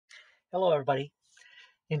Hello everybody.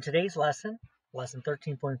 In today's lesson, lesson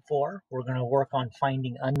 13.4, we're going to work on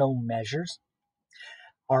finding unknown measures.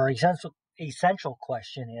 Our essential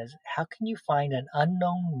question is, how can you find an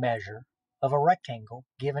unknown measure of a rectangle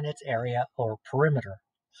given its area or perimeter?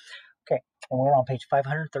 Okay, and we're on page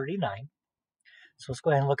 539. So let's go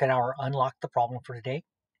ahead and look at our unlock the problem for today.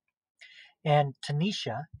 And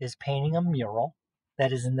Tanisha is painting a mural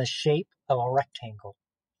that is in the shape of a rectangle.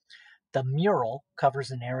 The mural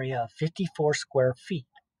covers an area of 54 square feet.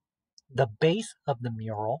 The base of the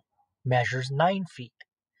mural measures 9 feet.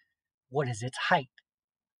 What is its height?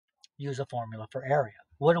 Use a formula for area.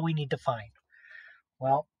 What do we need to find?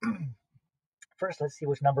 Well, first let's see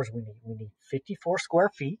which numbers we need. We need 54 square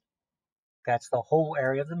feet. That's the whole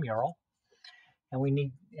area of the mural. And we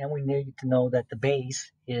need to know that the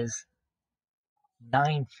base is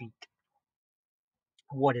 9 feet.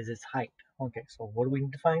 What is its height? Okay, so what do we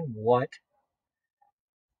need to find? What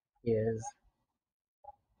is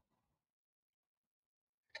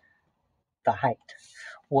the height?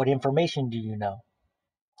 What information do you know?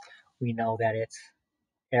 We know that its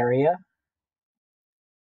area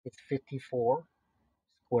is 54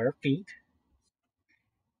 square feet,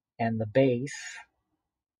 and the base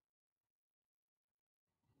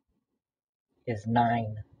is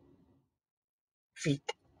 9 feet.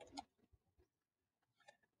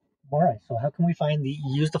 All right, so how can we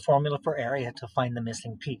use the formula for area to find the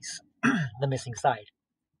missing piece, the missing side?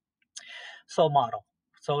 So model.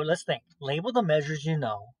 So let's think. Label the measures you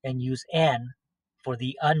know and use N for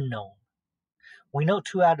the unknown. We know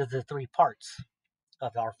 2 out of the 3 parts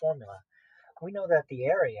of our formula. We know that the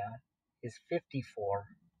area is 54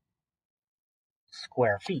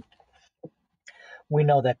 square feet. We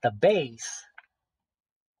know that the base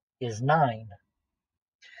is 9.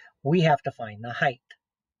 We have to find the height.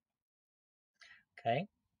 Okay,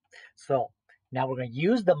 so now we're going to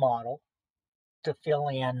use the model to fill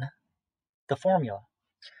in the formula.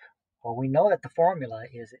 Well, we know that the formula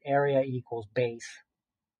is area equals base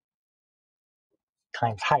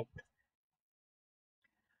times height.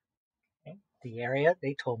 Okay. The area,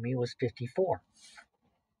 they told me, was 54.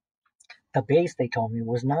 The base, they told me,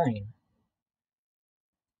 was 9.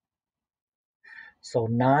 So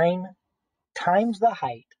 9 times the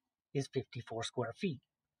height is 54 square feet.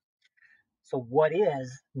 So what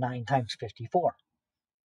is 9 times 54?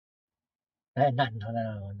 No.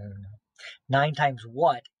 9 times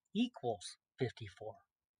what equals 54?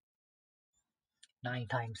 9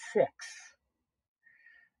 times 6.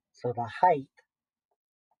 So the height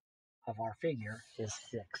of our figure is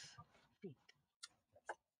 6 feet.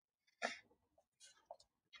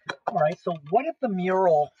 All right, so what if the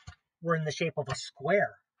mural were in the shape of a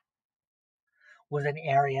square with an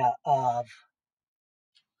area of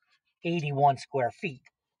 81 square feet?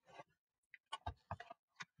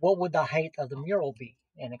 What would the height of the mural be?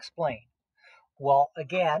 And explain. Well,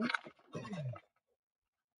 again,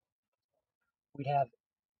 we'd have,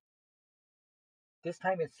 this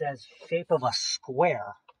time it says shape of a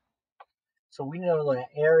square. So we know that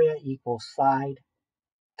area equals side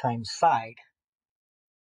times side.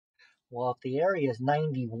 Well, if the area is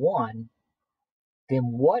 91, then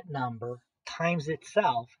what number times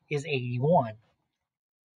itself is 81?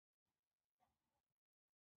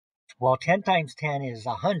 Well, 10 times 10 is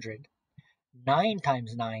 100. 9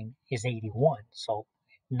 times 9 is 81. So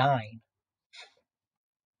 9.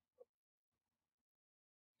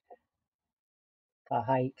 The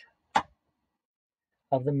height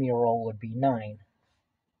of the mural would be 9.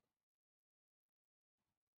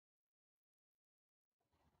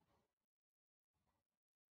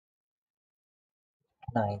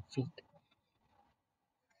 9 feet.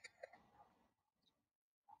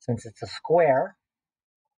 Since it's a square,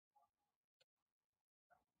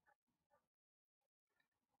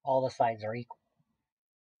 all the sides are equal.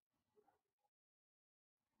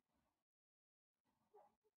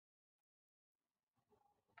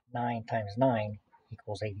 9 times 9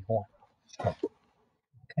 equals 81.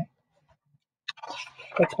 Okay.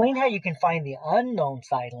 Explain how you can find the unknown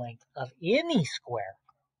side length of any square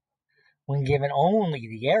when given only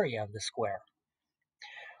the area of the square.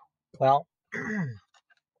 Well,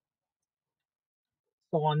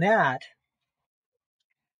 so on that,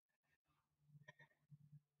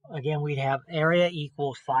 again, we'd have area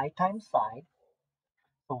equals side times side.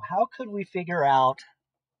 So how could we figure out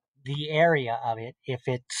the area of it if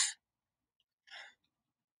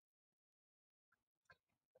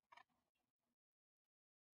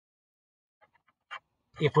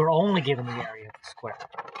we're only given the area of the square?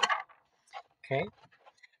 Okay,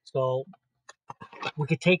 so we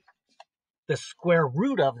could take the square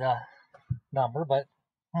root of the number, but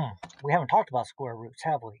we haven't talked about square roots,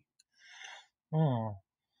 have we?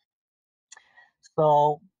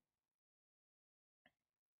 So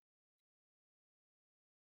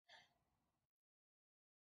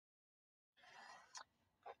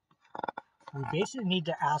we basically need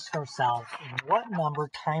to ask ourselves what number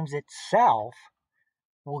times itself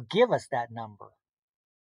will give us that number.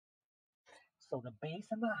 So the base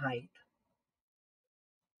and the height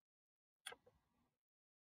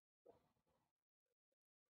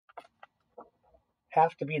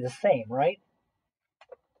have to be the same, right?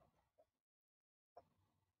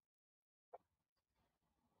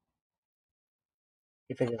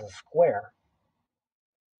 If it is a square.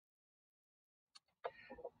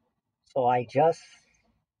 So I just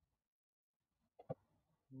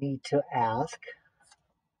need to ask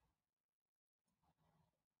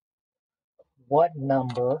what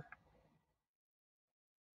number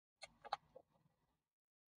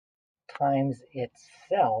times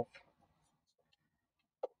itself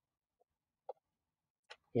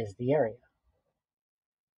is the area.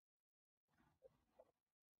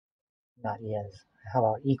 Not is. How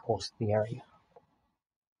about equals the area?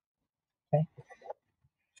 Okay.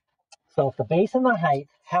 So if the base and the height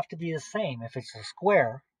have to be the same, if it's a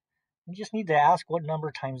square, you just need to ask what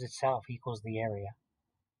number times itself equals the area.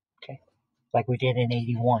 Okay. Like we did in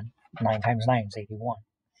 81. 9 times 9 is 81.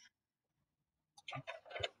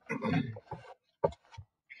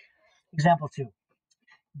 Example 2.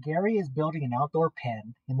 Gary is building an outdoor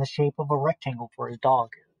pen in the shape of a rectangle for his dog.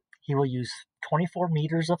 He will use 24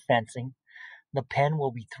 meters of fencing. The pen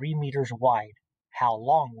will be 3 meters wide. How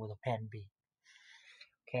long will the pen be?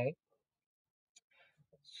 Okay.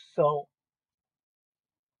 So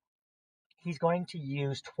he's going to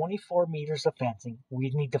use 24 meters of fencing.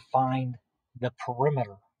 We need to find the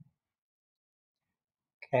perimeter.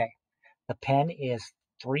 Okay. The pen is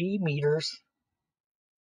 3 meters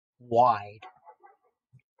wide.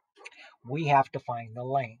 We have to find the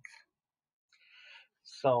length.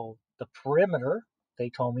 So the perimeter, they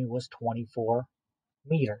told me, was 24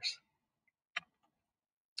 meters.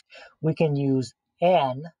 We can use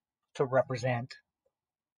n to represent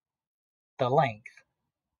the length.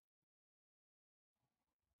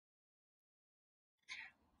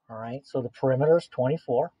 All right, so the perimeter is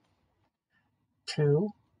 24. 2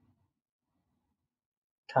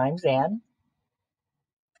 times n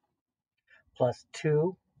plus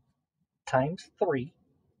 2 times 3.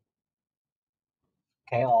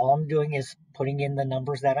 Okay, all I'm doing is putting in the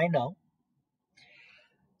numbers that I know.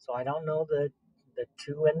 So I don't know the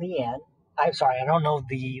 2 and the n. I'm sorry, I don't know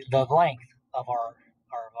the length of our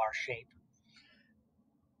shape.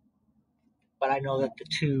 But I know that the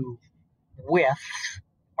two widths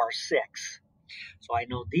are 6. So I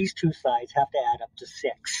know these two sides have to add up to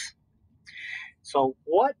 6. So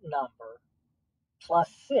what number plus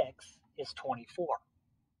 6 is 24?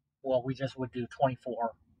 Well, we just would do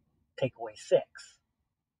 24, take away 6.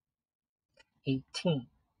 18.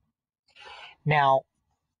 Now,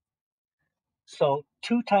 so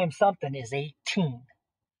 2 times something is 18.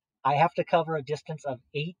 I have to cover a distance of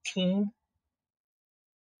 18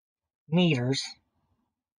 meters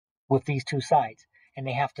with these two sides, and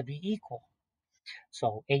they have to be equal.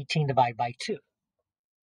 So 18 divided by 2,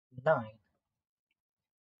 9.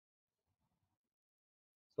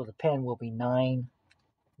 So the pen will be 9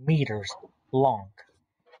 meters long.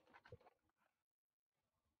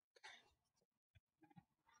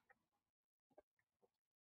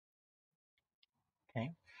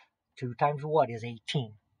 Okay, 2 times what is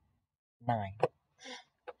 18? 9.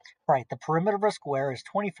 All right, the perimeter of a square is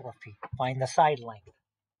 24 feet. Find the side length.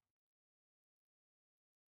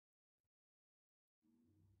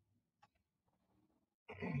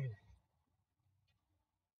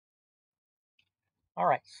 All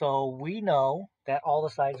right, so we know that all the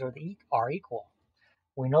sides are equal.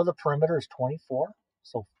 We know the perimeter is 24.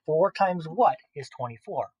 So 4 times what is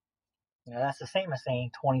 24? Now that's the same as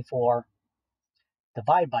saying 24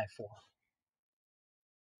 divided by 4.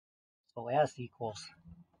 So S equals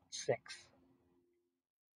 6.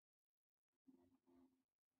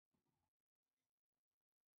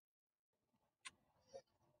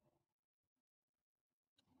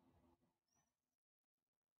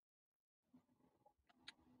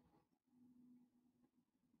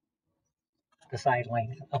 The side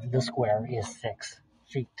length of the square is 6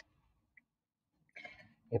 feet.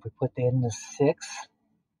 If we put in the 6,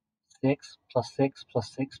 6 plus 6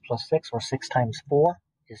 plus 6 plus 6, or 6 times 4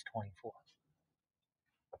 is 24.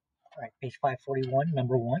 All right, page 541,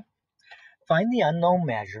 number 1. Find the unknown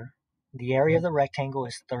measure. The area of the rectangle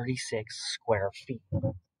is 36 square feet.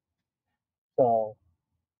 So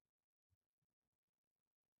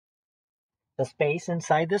the space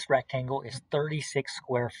inside this rectangle is 36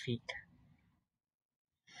 square feet.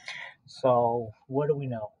 So what do we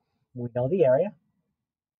know? We know the area.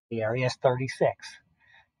 The area is 36.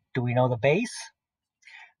 Do we know the base?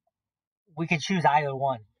 We can choose either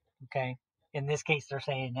one, okay? In this case, they're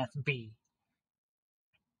saying that's B.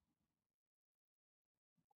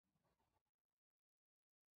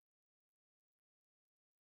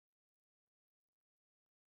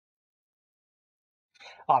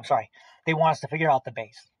 Oh, I'm sorry. They want us to figure out the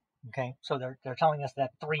base, okay? So they're telling us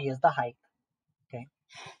that 3 is the height, okay?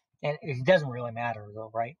 And it doesn't really matter,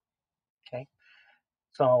 though, right? Okay.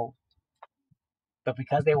 So, but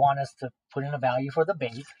because they want us to put in a value for the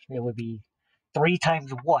base, it would be 3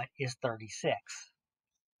 times what is 36?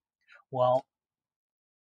 Well,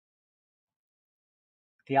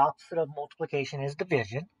 the opposite of multiplication is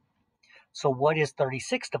division. So what is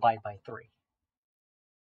 36 divided by 3?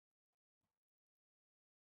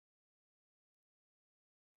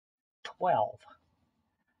 12.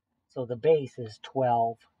 So the base is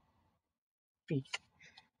 12 feet.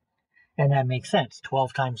 And that makes sense.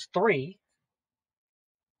 12 times 3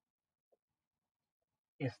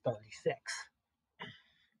 is 36.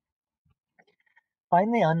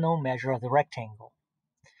 Find the unknown measure of the rectangle.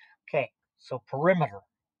 Okay, so perimeter.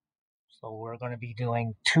 So we're going to be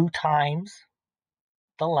doing 2 times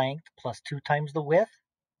the length plus 2 times the width,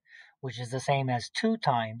 which is the same as 2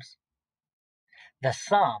 times the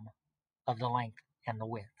sum of the length and the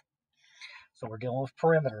width. So we're dealing with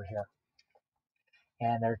perimeter here.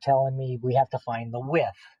 And they're telling me we have to find the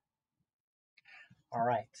width. All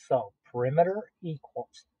right, so perimeter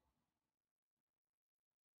equals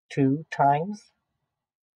 2 times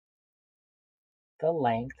the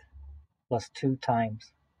length plus 2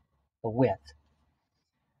 times the width.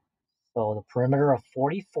 So the perimeter of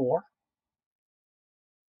 44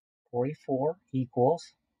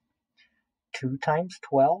 equals 2 times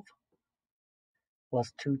 12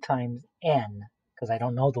 plus 2 times n, because I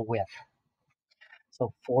don't know the width.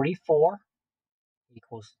 So 44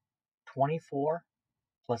 equals 24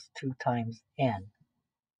 plus 2 times n.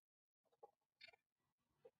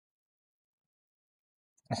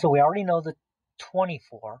 So we already know the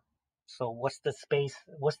 24. So what's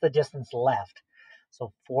the distance left?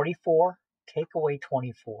 So 44 take away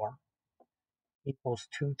 24 equals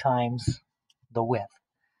 2 times the width.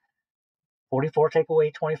 44 take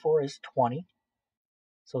away 24 is 20.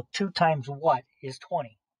 So 2 times what is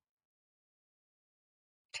 20?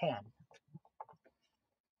 10.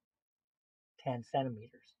 10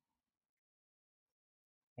 centimeters.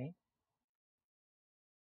 Okay.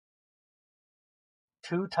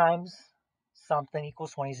 2 times something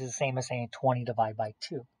equals 20 is the same as saying 20 divided by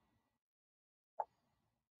 2.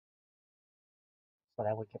 So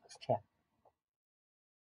that would give us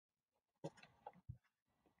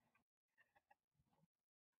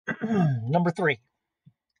 10. Number 3.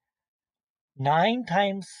 9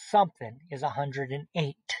 times something is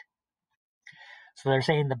 108. So they're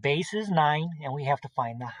saying the base is 9 and we have to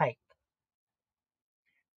find the height.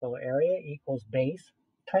 So area equals base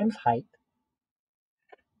times height.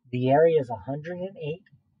 The area is 108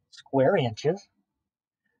 square inches.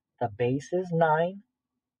 The base is 9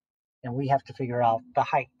 and we have to figure out the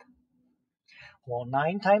height. Well,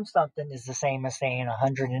 9 times something is the same as saying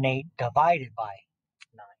 108 divided by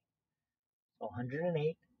 9. So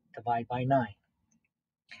 108 divided by 9.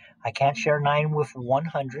 I can't share 9 with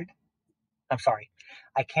 100. I'm sorry.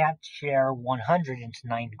 I can't share 100 into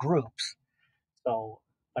 9 groups. So,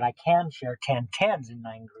 but I can share 10 tens in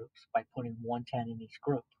 9 groups by putting 1 10 in each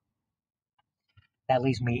group. That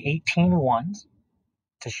leaves me 18 ones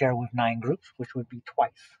to share with 9 groups, which would be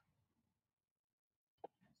twice.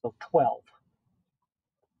 So 12.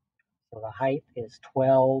 So the height is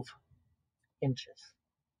 12 inches.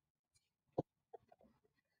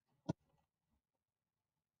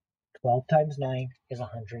 12 times 9 is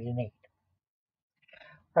 108.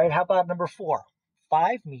 All right, how about number 4?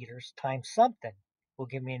 5 meters times something will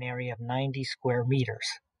give me an area of 90 square meters.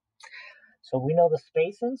 So we know the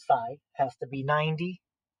space inside has to be 90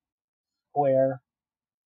 square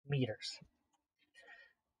meters.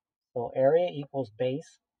 So area equals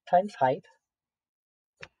base times height.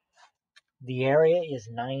 The area is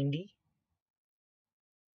 90.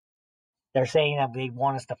 They're saying that they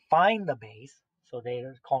want us to find the base, so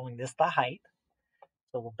they're calling this the height.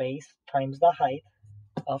 So the base times the height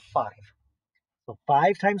of 5. So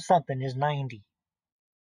 5 times something is 90.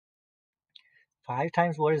 5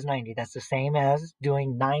 times what is 90? That's the same as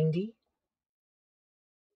doing 90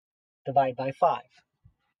 divided by 5.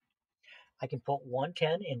 I can put 1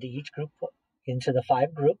 10 into each group, into the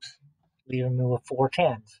 5 groups, leaving me with 4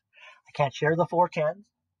 10s. I can't share the 4 10s,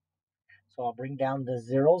 so I'll bring down the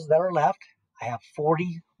zeros that are left. I have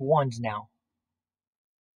 40 ones now.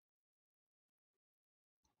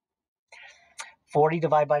 40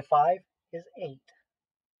 divided by 5 is 8.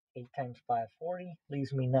 8 times 5, 40,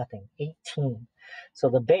 leaves me nothing, 18. So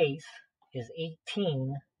the base is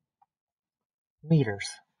 18 meters.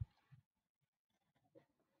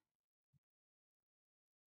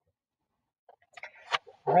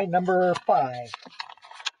 All right, number 5.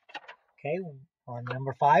 Okay, on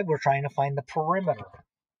number 5, we're trying to find the perimeter.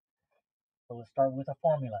 So let's start with a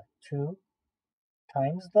formula. 2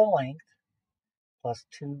 times the length plus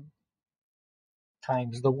 2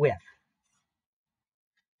 times the width.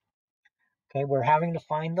 Okay, we're having to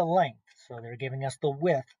find the length, so they're giving us the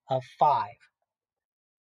width of 5.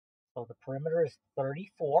 So the perimeter is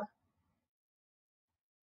 34.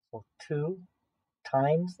 So 2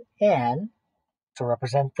 times n to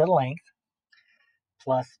represent the length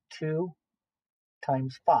plus 2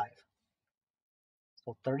 times 5.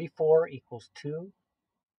 So 34 equals 2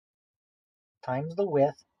 times the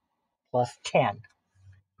width plus 10.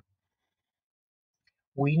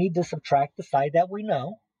 We need to subtract the side that we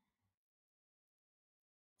know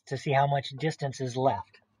to see how much distance is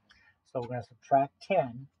left. So we're going to subtract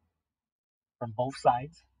 10 from both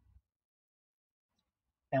sides,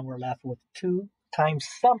 and we're left with 2 times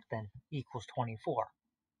something equals 24.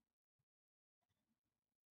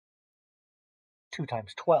 2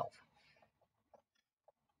 times 12.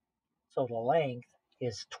 So the length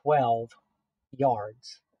is 12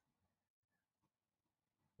 yards.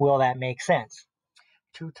 Will that make sense?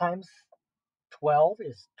 2 times 12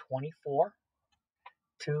 is 24.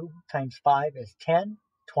 2 times 5 is 10.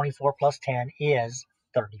 24 plus 10 is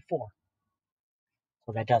 34.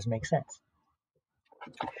 So that does make sense.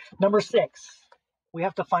 Number 6, we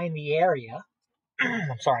have to find the area.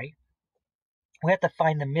 I'm sorry. We have to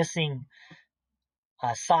find the missing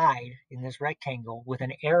side in this rectangle with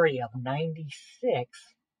an area of 96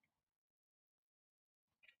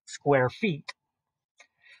 square feet.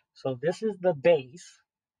 So this is the base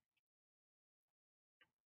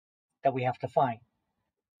that we have to find.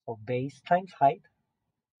 So base times height.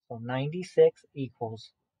 So 96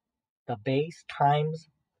 equals the base times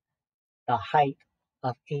the height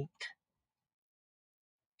of 8.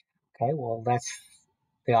 Okay, well, that's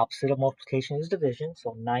the opposite of multiplication is division.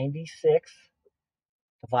 So 96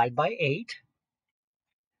 divided by 8.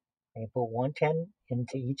 I put 110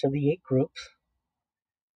 into each of the 8 groups.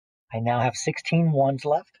 I now have 16 ones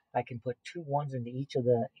left. I can put 2 ones into each of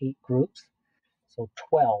the 8 groups. So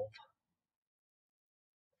 12.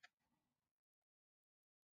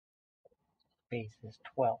 Base is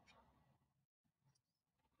 12.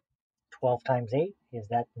 12 times 8 is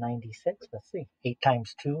that 96. Let's see. 8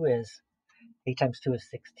 times 2 is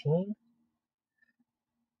 16.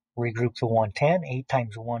 Regroup to 110. 8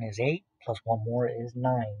 times 1 is 8, plus 1 more is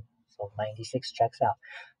 9. So 96 checks out.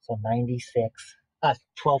 So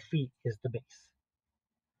 12 feet is the base.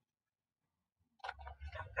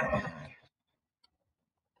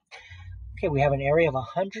 Okay, we have an area of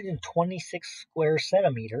 126 square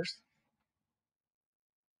centimeters.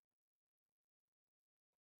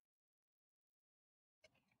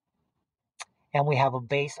 And we have a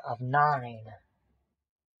base of 9.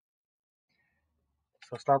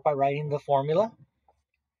 So start by writing the formula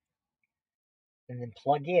and then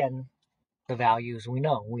plug in the values we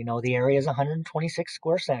know. We know the area is 126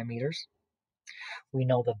 square centimeters. We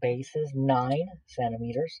know the base is 9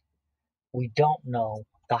 centimeters. We don't know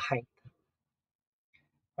the height.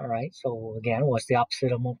 All right, so again, what's the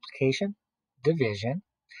opposite of multiplication? Division.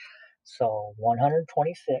 So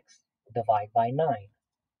 126 divided by 9.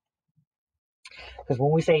 Because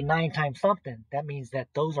when we say 9 times something, that means that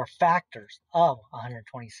those are factors of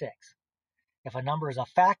 126. If a number is a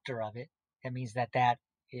factor of it, that means that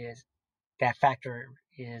factor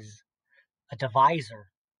is a divisor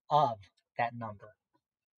of that number.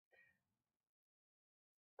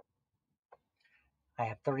 I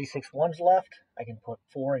have 36 ones left. I can put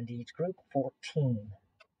 4 into each group, 14.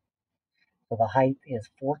 So the height is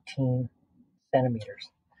 14 centimeters.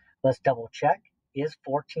 Let's double check. Is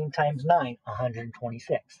 14 times 9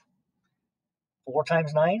 126? 4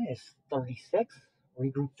 times 9 is 36.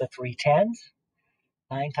 Regroup the 3 tens.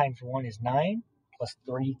 9 times 1 is 9, plus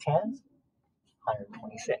 3 tens,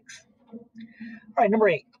 126. All right, number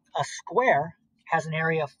 8. A square has an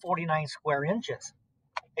area of 49 square inches.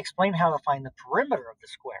 Explain how to find the perimeter of the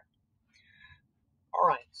square. All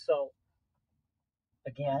right, so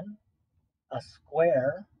again, a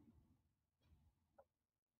square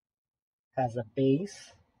has a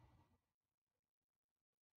base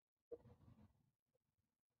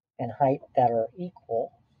and height that are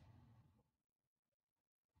equal.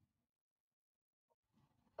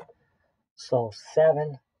 So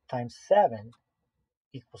 7 times 7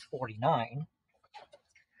 equals 49.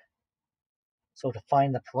 So to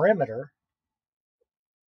find the perimeter,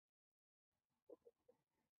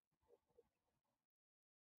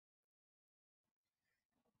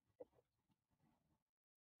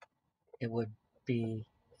 it would be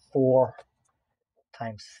 4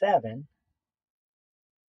 times 7,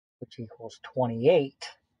 which equals 28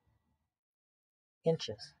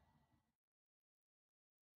 inches.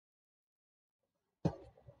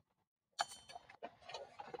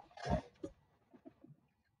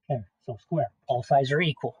 Okay, so square. All sides are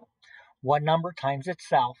equal. What number times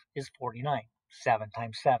itself is 49? 7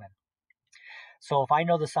 times 7. So if I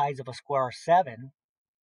know the sides of a square are 7,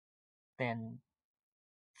 then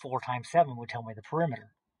 4 times 7 would tell me the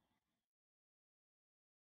perimeter.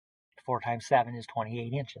 4 times 7 is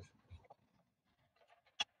 28 inches.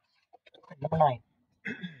 Number 9.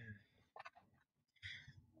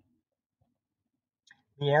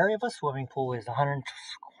 The area of a swimming pool is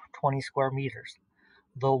 120 square meters.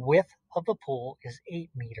 The width of the pool is 8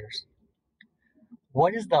 meters.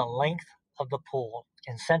 What is the length of the pool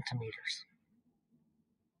in centimeters?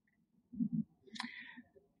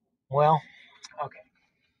 Well, okay.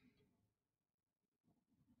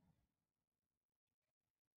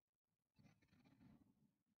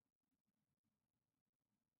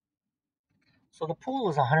 So the pool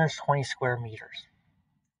is 120 square meters.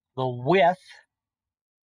 The width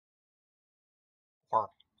or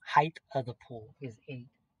height of the pool is 8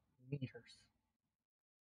 meters.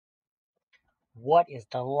 What is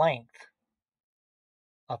the length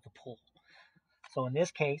of the pool? So in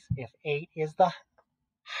this case, if 8 is the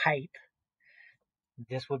height,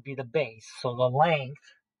 this would be the base. So the length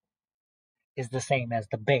is the same as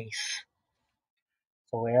the base.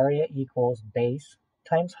 So area equals base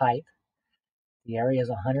times height. The area is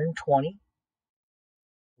 120.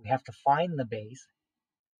 We have to find the base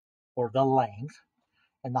or the length,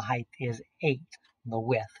 and the height is 8, the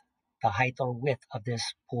width. The height or width of this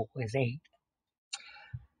pool is 8.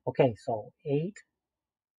 Okay, so 8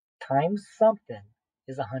 times something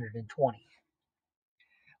is 120.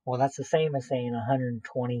 Well, that's the same as saying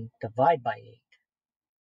 120 divided by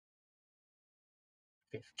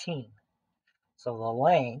 8. 15. So the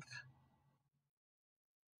length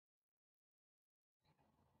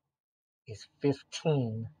is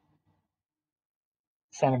 15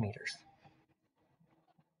 centimeters.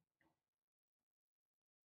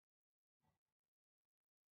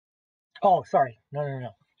 Oh, sorry.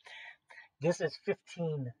 No. This is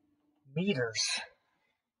 15 meters.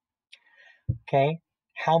 Okay.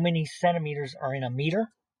 How many centimeters are in a meter?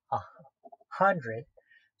 100.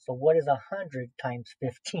 So what is 100 times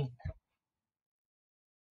 15?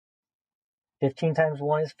 15 times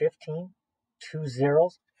 1 is 15. 2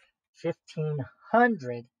 zeros.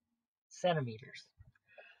 1,500 centimeters.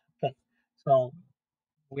 Okay. So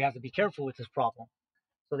we have to be careful with this problem.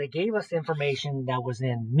 So they gave us information that was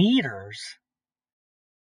in meters.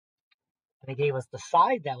 And they gave us the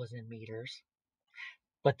side that was in meters.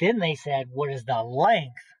 But then they said, what is the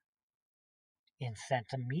length in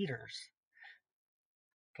centimeters?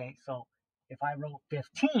 Okay, so if I wrote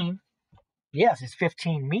 15, yes, it's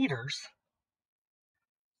 15 meters.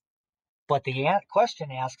 But the question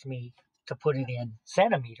asks me to put it in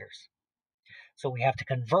centimeters. So we have to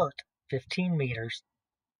convert 15 meters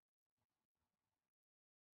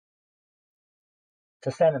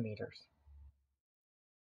to centimeters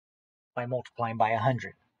by multiplying by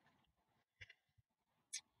 100.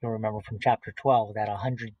 You'll remember from chapter 12 that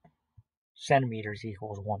 100 centimeters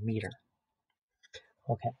equals 1 meter.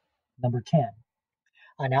 Okay, number 10.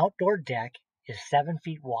 An outdoor deck is 7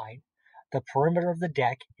 feet wide. The perimeter of the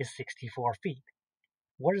deck is 64 feet.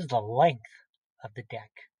 What is the length of the deck?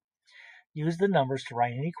 Use the numbers to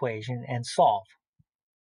write an equation and solve.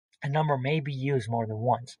 A number may be used more than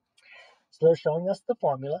once. So they're showing us the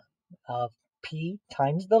formula of P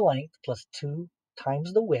times the length plus 2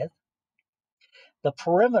 times the width. The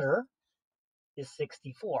perimeter is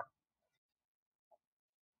 64.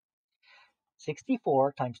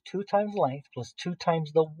 64 times 2 times length plus 2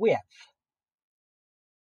 times the width.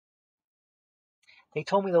 They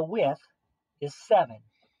told me the width is 7.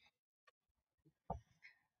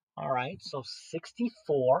 All right, so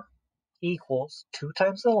 64 equals 2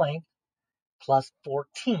 times the length plus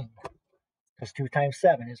 14, because 2 times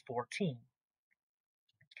 7 is 14.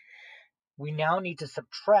 We now need to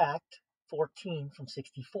subtract 14 from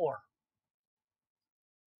 64.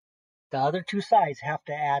 The other two sides have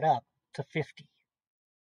to add up to 50.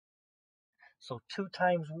 So 2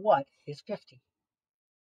 times what is 50?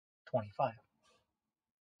 25.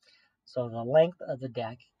 So the length of the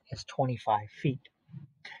deck is 25 feet.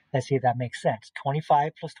 Let's see if that makes sense.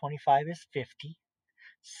 25 plus 25 is 50.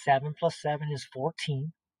 7 plus 7 is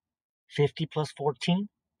 14. 50 plus 14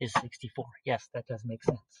 is 64. Yes, that does make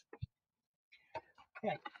sense.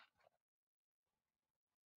 Okay.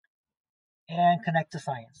 And connect to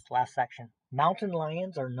science, last section. Mountain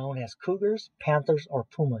lions are known as cougars, panthers, or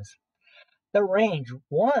pumas. The range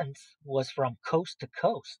once was from coast to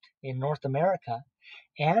coast in North America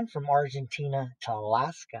and from Argentina to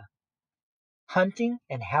Alaska. Hunting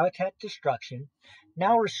and habitat destruction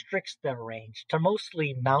now restricts their range to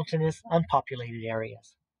mostly mountainous, unpopulated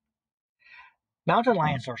areas. Mountain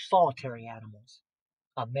lions are solitary animals.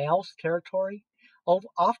 A male's territory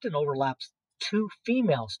often overlaps two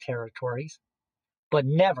females' territories, but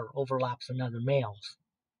never overlaps another male's.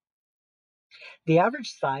 The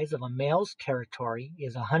average size of a male's territory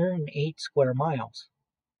is 108 square miles,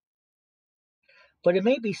 but it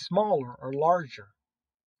may be smaller or larger,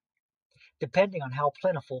 depending on how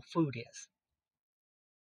plentiful food is.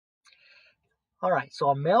 All right, so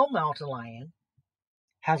a male mountain lion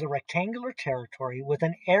has a rectangular territory with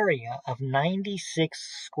an area of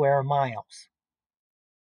 96 square miles.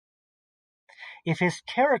 If his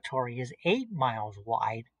territory is 8 miles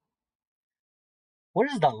wide, what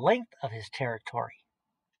is the length of his territory?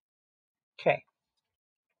 Okay,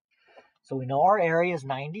 so we know our area is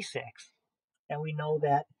 96, and we know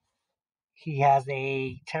that he has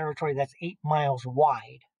a territory that's 8 miles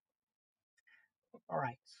wide. All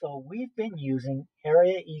right, so we've been using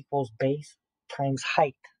area equals base times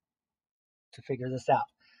height to figure this out.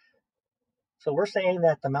 So we're saying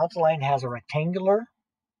that the mountain lion has a rectangular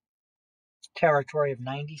territory of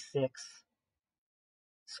 96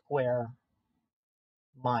 square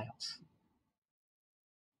miles.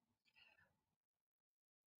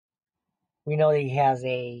 We know that he has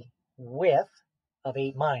a width of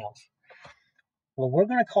 8 miles. Well, we're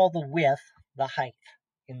going to call the width the height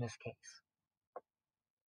in this case.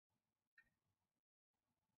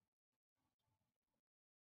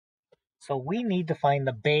 So we need to find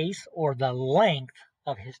the base or the length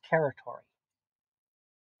of his territory.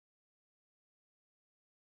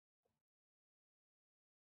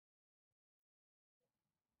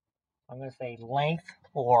 I'm going to say length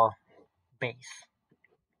or base.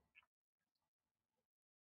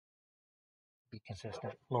 Be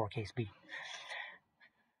consistent, lowercase b.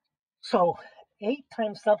 So 8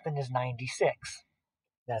 times something is 96.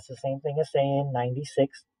 That's the same thing as saying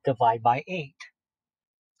 96 divided by 8.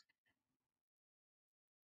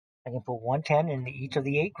 I can put 110 in each of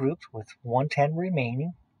the 8 groups with 110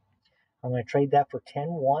 remaining. I'm going to trade that for 10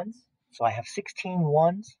 ones. So I have 16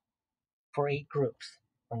 ones for 8 groups.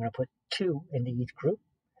 I'm going to put 2 into each group.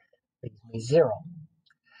 Leaves me 0.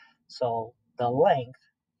 So the length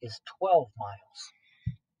is 12 miles.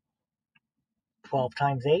 12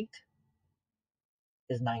 times 8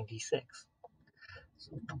 is 96.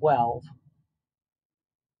 So 12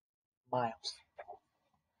 miles.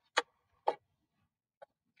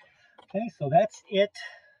 Okay, so that's it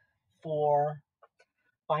for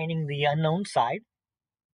finding the unknown side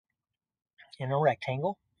in a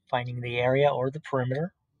rectangle, finding the area or the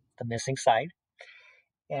perimeter, the missing side.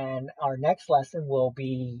 And our next lesson will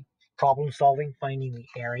be problem solving, finding the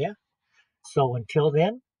area. So until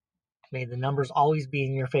then, may the numbers always be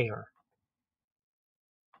in your favor.